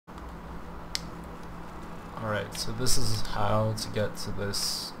Alright, so this is how to get to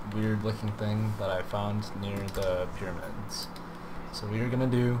this weird looking thing that I found near the pyramids. So what you're gonna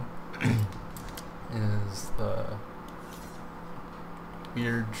do is the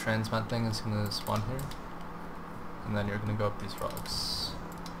weird transmat thing is gonna spawn here, and then you're gonna go up these rocks.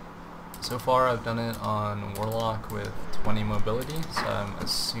 So far I've done it on Warlock with 20 mobility, so I'm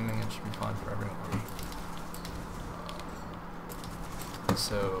assuming it should be fine for everyone.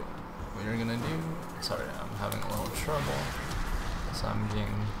 So what you're gonna do, sorry I'm having a little trouble because I'm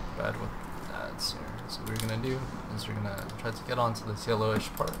being bad with ads here. So what you're gonna do is you're gonna try to get onto this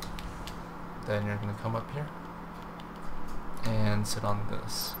yellowish part, then you're gonna come up here and sit on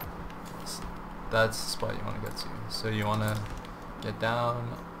this. That's the spot you want to get to. So you want to get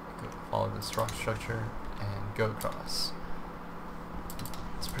down, follow this rock structure, and go across.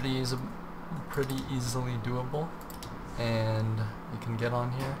 It's pretty easily doable, and you can get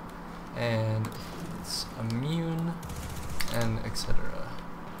on here, and it's immune, and etc.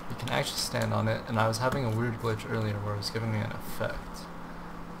 You can actually stand on it, and I was having a weird glitch earlier where it was giving me an effect,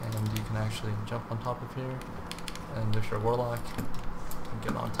 and you can actually jump on top of here, and if you're a Warlock, you can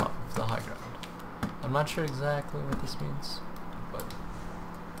get on top of the high ground. I'm not sure exactly what this means, but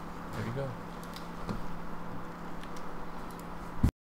there you go.